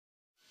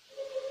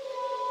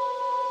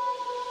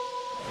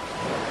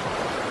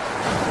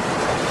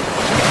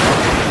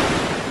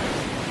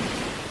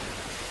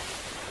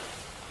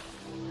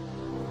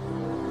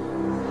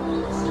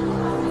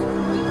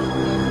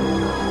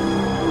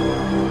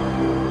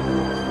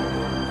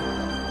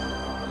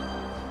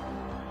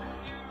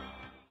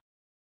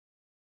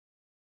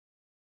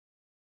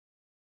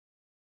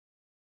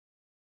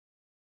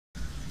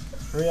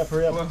Hurry up,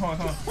 hurry up. Hold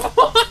on.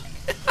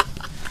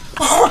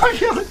 Oh my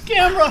god,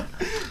 camera!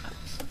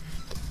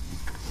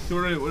 So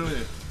what do we do?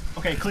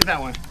 Okay, click that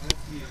one.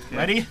 Yeah.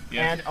 Ready?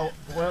 Yeah. And,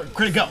 well,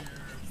 click go.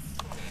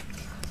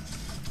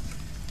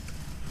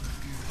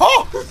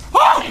 Oh!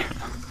 Oh!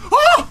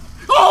 Oh!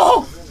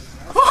 Oh!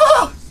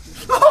 Oh!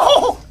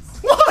 Oh!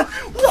 What?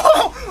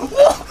 Whoa!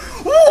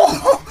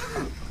 Whoa!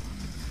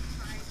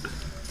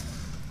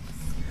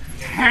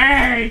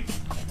 Hey!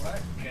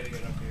 What? You gotta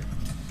get up here.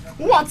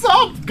 What's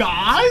up,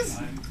 guys?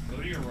 Go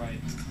to your right.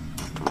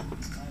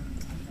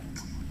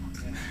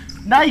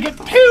 Now you get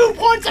 2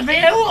 points of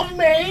view of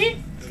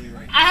me. Go to your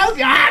right. I hope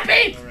you're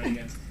happy, Go right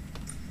again.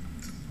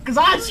 because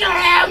I sure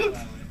am. That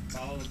way.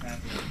 Follow the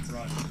pathway.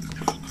 Run.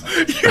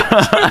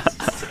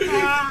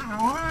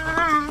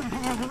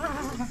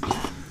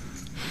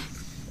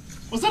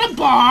 Was that a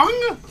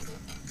bong?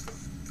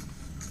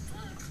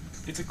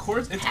 It's a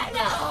course. It's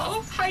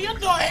Hello, how you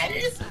doing? Run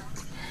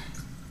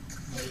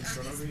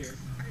over here.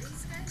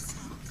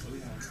 Oh,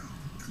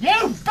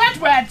 yeah. You bet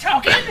we're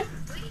talking.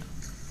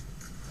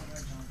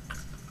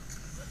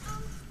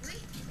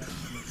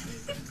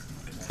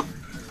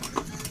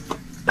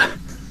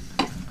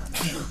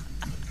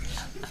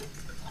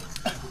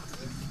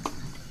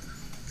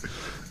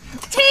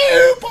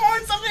 Two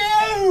points of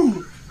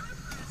view.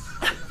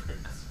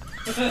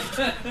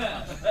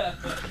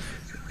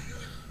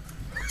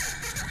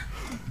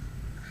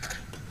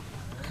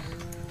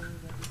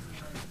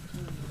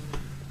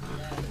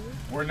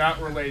 We're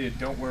not related.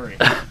 Don't worry.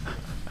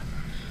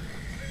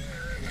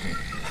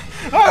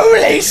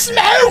 Holy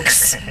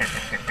smokes!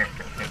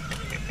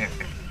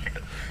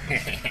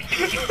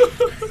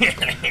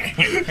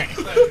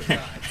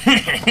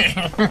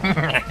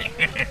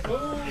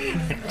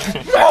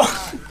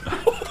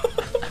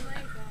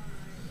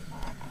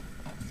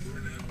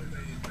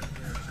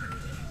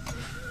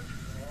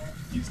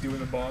 He's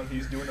doing a bong.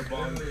 He's doing a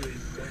bong.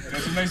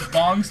 There's some nice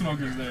bong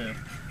smokers there.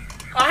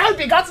 I hope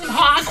you got some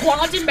high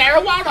quality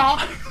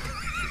marijuana.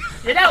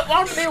 You don't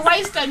want to be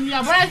wasting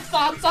your breath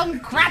on some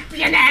crap,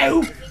 you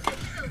know. I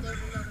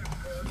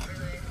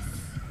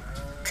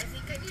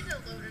think I need to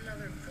load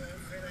another bowl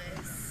for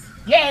this.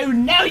 You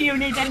know you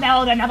need to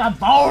load another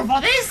bowl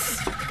for this.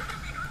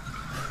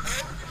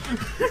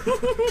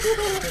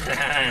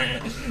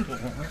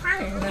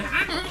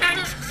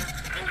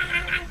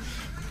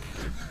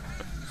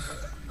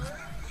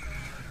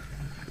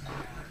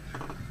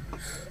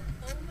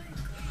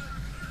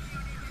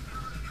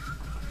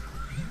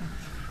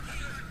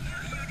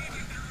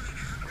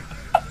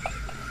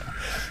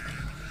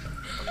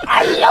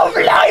 I love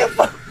life!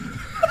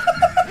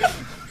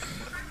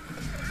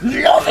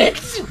 Love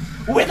it!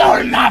 With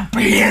all my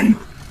being!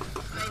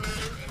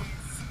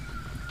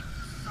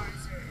 My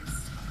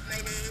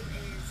name is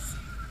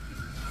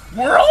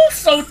We're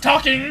also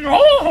talking.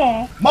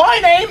 Oh. My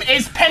name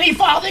is Penny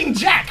Farthing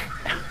Jack!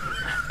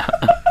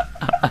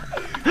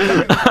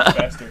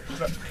 Faster.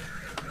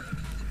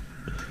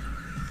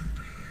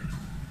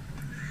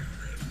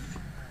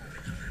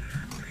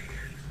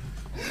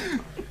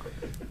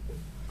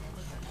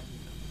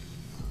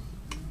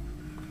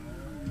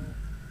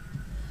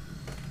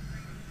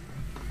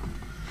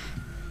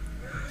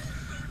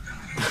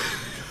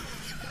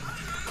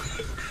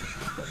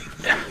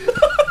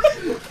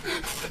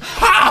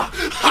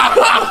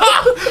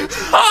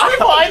 I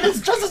find this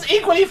just as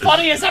equally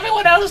funny as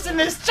everyone else in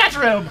this chat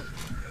room!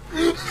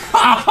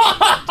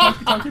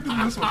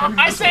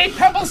 I say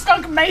Purple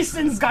Skunk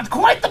Mason's got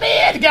quite the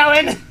beard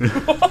going!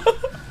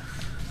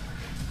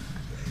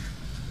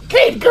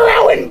 Keep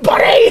growing,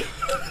 buddy!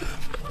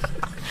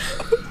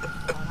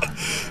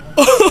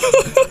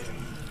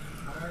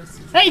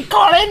 Hey,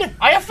 Colin!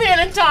 Are you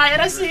feeling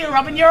tired? I see you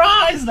rubbing your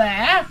eyes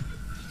there.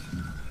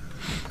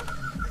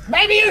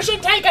 Maybe you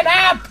should take a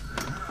nap!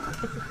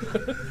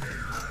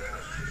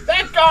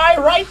 That guy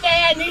right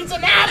there needs a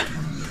nap!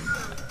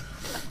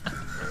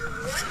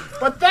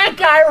 But that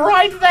guy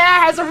right there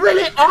has a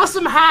really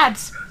awesome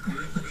hat!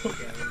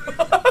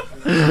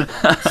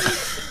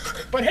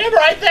 But him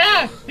right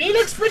there, he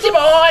looks pretty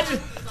bored!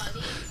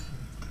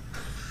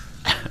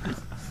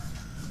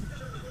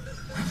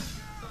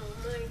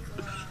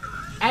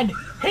 And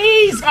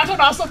he's got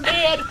an awesome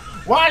beard,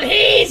 while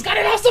he's got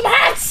an awesome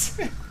hat!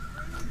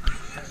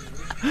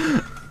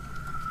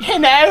 You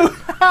know?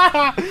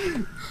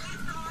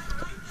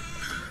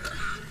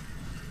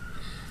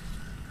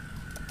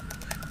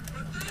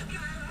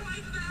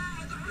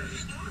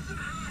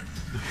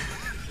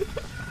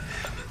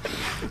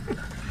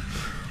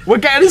 We're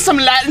getting some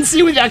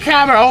latency with your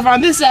camera over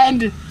on this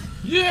end.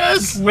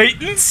 Yes,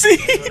 latency.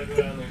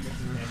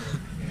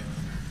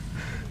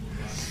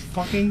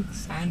 Fucking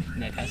sand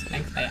knickers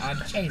think they are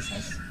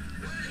Jesus.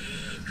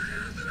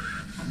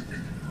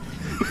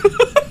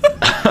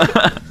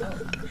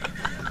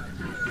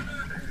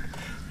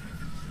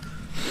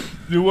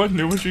 New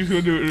one. She's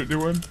gonna do it. New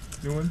one.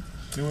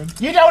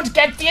 You don't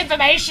get the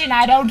information,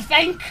 I don't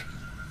think.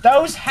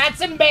 Those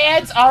hats and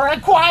beards are a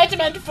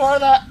requirement for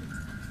the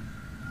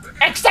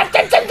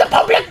acceptance in the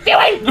public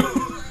viewing.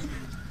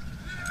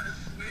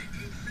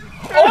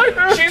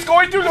 Oh, she's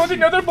going to load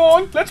another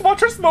ball. Let's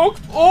watch her smoke.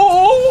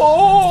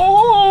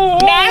 Oh.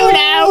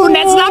 No,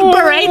 let's not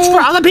berate for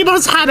other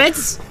people's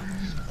habits.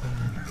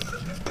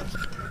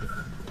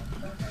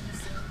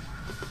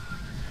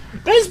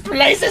 This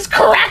place is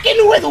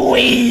cracking with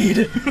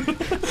weed.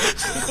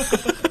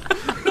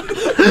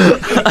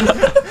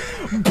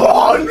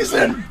 Bongs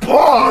and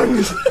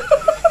bongs.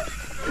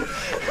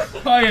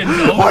 I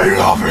know. I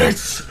love it.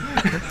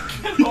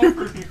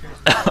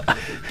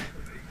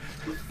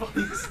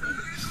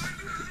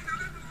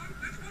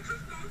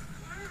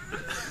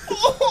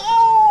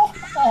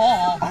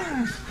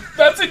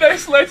 That's a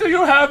nice lighter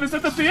you have. Is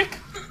it a Bic?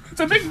 It's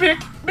a big Bic.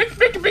 Big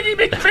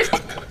Bic.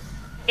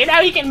 You know,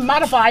 you can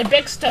modify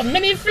Bics to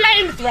mini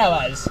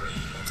flamethrowers.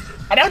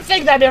 I don't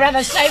think they'd be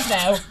rather safe,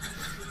 though.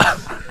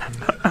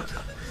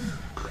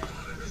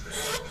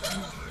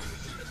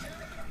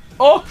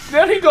 Oh,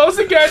 there he goes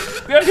again.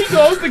 There he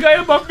goes. The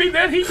guy above me.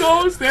 There he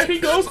goes.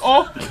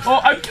 Oh,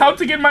 I'm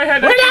counting in my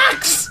head.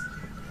 Relax!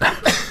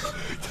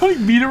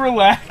 Telling me to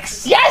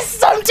relax.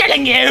 Yes, I'm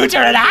telling you to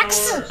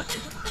relax.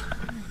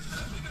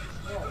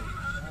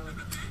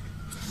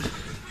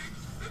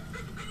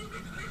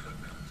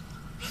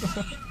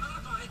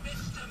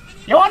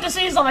 You want to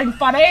see something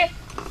funny?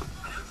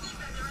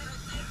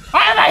 I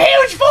have a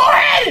huge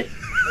forehead!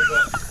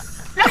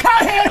 Look how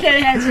huge it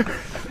is!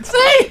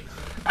 See?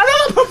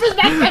 Another put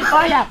perspective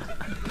for you!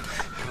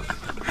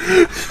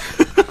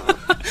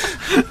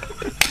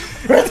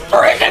 It's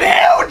freaking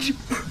huge!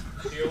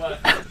 To your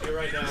left. To your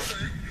right now.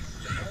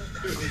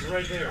 Dude, he's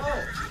right there.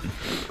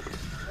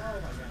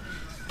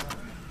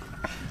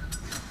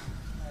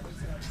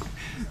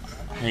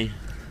 Hey,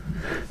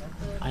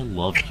 I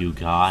love you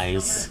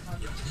guys.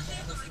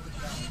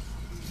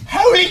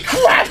 Holy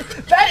crap!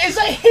 That is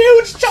a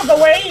huge chunk of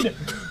weed!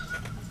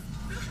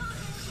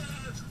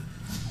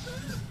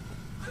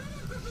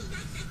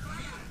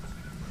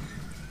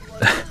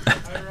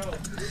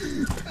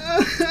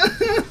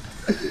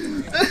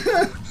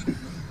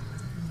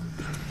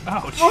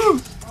 Ouch.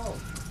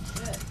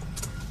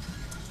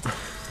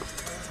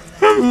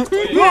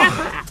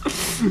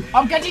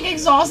 I'm getting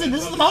exhausted.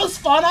 This is the most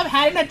fun I've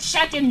had in a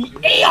chat in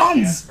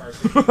eons!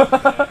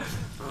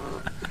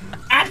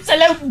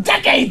 Absolute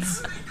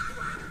decades!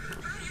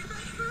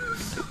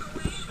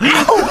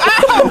 Ow!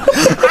 Ow!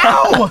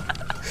 Ow!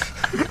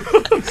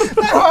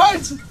 That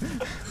hurts!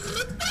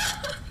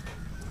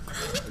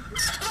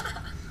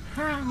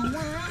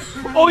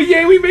 Oh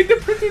yeah, we made the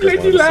pretty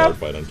lady laugh.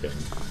 Fight on camera.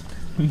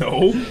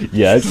 No.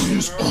 Yes.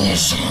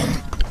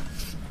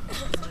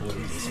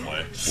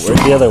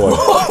 Where's the other one?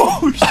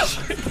 Oh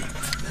shit.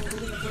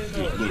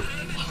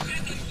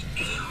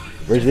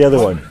 Where's the other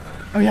one?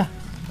 Oh yeah.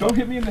 Don't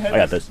hit me in the head. I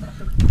got this.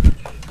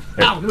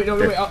 Ow, wait, no,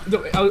 wait.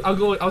 I'll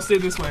go. I'll stay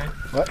this way.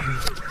 What?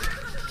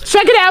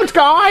 Check it out,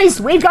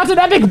 guys! We've got an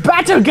epic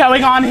battle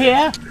going on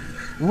here!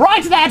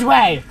 Right that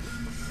way!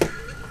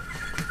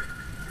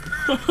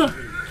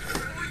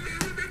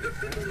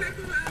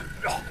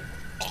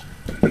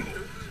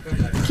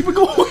 Keep on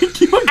going.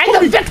 Keep on And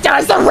the victor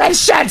is the red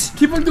shirt!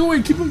 Keep on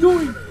going. Keep on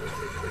going.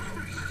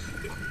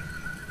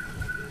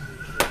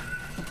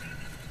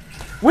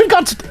 We've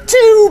got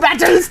 2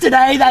 battles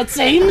today, that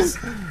seems!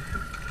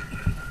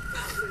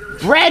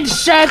 Red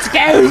shirt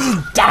goes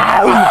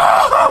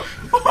down!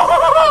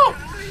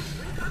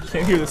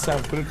 Can't hear the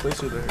sound. Put it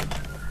closer there.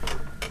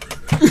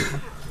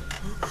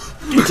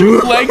 Get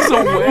your legs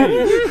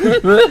away.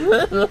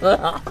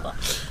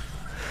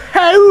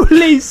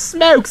 Holy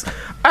smokes!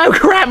 Oh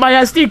crap, my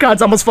SD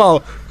card's almost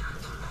full!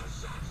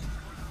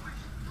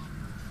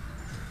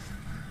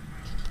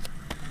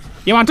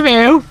 You want to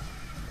view?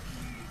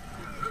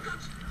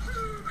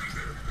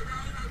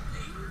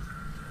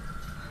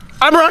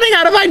 I'm running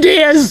out of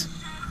ideas!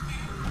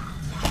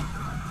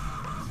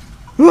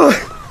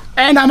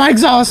 And I'm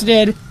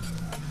exhausted.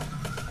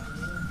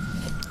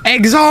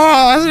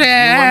 Exhausted!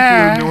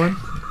 New one.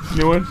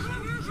 New one.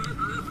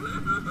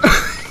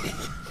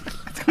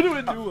 Let's go to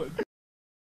a new one.